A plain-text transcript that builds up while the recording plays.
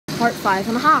part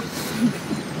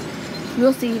 5.5.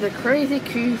 You'll see the crazy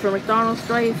queue for McDonald's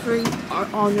drive-thru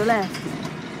on your left.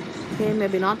 Okay,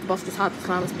 maybe not. The bus just had to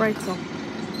slam its brakes on.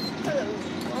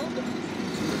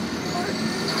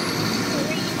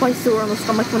 Quite sore on the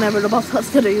stomach whenever the bus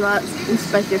has to do that,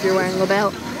 especially if you're wearing a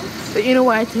belt. But you know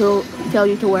why to tell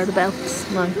you to wear the belts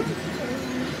now.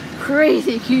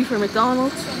 Crazy queue for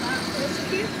McDonald's.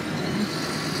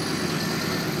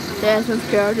 Desmond's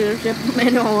car dealership.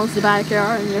 Anyone wants to buy a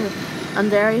car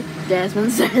and there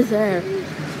Desmond says there.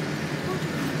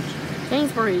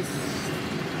 Sainsbury's.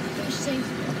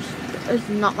 There's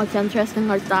not much interesting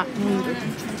like that.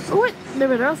 Oh wait,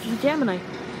 maybe there's a Gemini.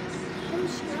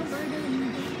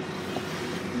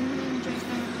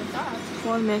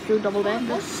 One metro double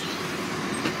deckers.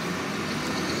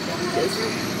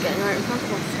 Getting right in front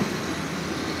of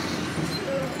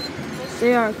us.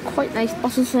 They are quite nice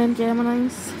buses and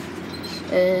Geminis.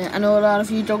 I know a lot of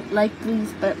you don't like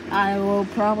these, but I will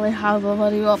probably have a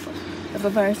video up of a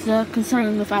Versa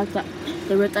concerning the fact that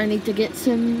the route I need to get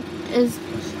soon is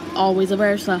always a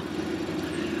Versa.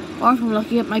 Or if I'm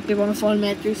lucky, it might be one of Full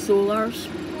Metro Solars.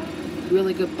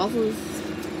 Really good buses.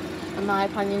 In my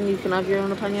opinion, you can have your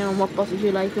own opinion on what buses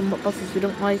you like and what buses you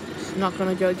don't like. I'm not going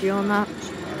to judge you on that.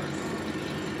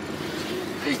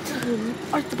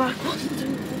 At the back,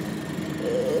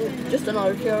 just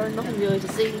another car, nothing really to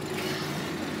see.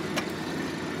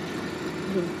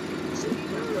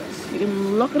 You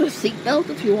can look at a seatbelt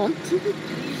if you want.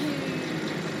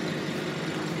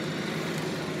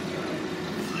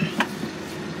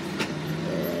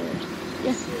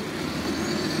 Yes.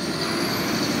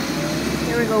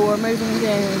 Here we go, we're moving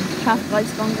again. Traffic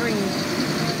lights gone green.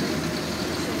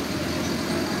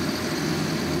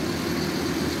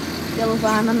 Yellow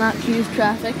van and that queue's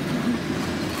traffic.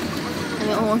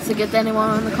 Anyone wants to get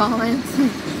anyone in the comments?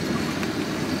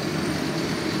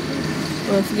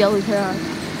 Well, it's a yellow car.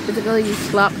 Basically, you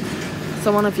slap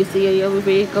someone if you see a yellow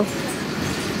vehicle.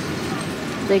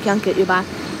 They can't get you back.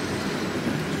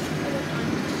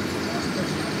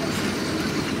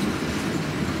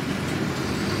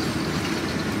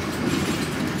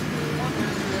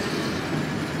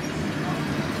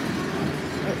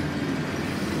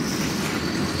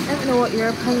 I don't know what your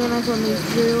opinion is on these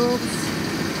rules.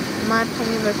 In my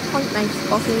opinion, they're quite nice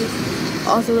buses.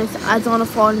 Also, this adds on a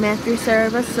Full Metro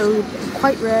service, so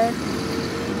quite rare.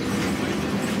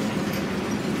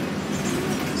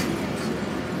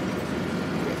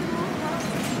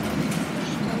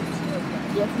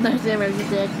 Yep, there's the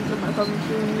emergency exit that my cousin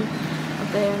showed me.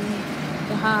 But then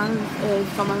the hand is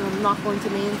someone I'm not going to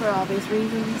name for obvious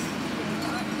reasons.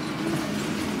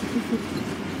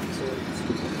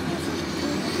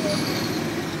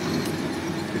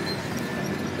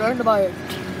 Roundabout.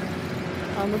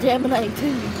 On the Gemini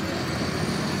too.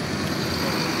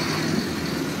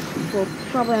 We'll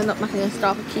probably end up making a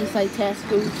stop at Quayside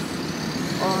Tesco's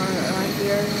or around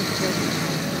here,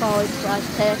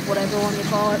 college/tech, whatever one you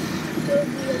call it.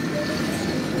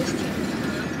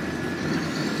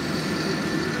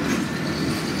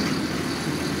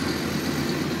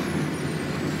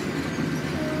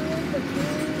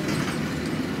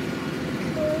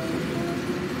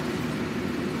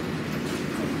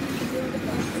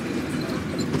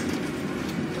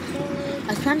 I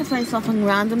was trying to find something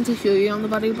random to show you on the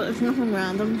video, but there's nothing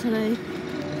random today.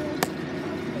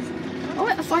 Oh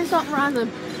wait, I found something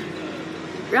random.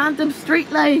 Random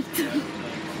street light.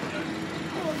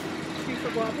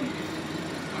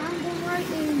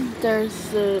 There's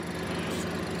the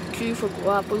queue for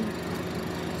Guapo.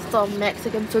 Some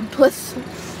Mexican food place.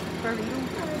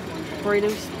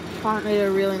 Burritos. Apparently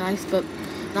they're really nice, but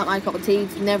not my cup of tea.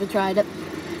 Never tried it.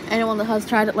 Anyone that has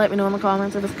tried it, let me know in the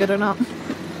comments if it's good or not.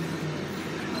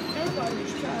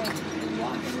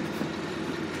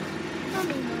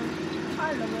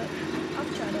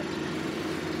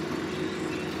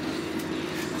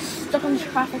 Stuck in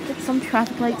traffic at some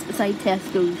traffic lights beside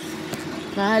Tesco's.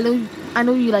 Now I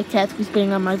know you like Tesco's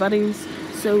being on my videos,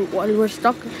 so while we're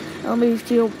stuck, I'll move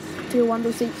to a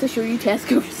window seat to show you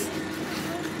Tesco's.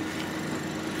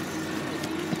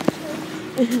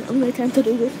 I'm gonna attempt to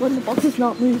do this when the bus is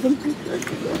not moving.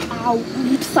 Ow!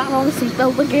 You sat on the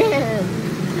seatbelt again.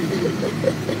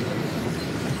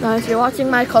 Now, if you're watching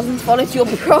my cousin's footage, you'll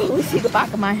probably see the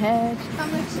back of my head.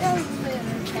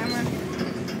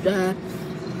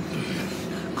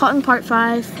 Cotton Part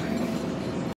 5.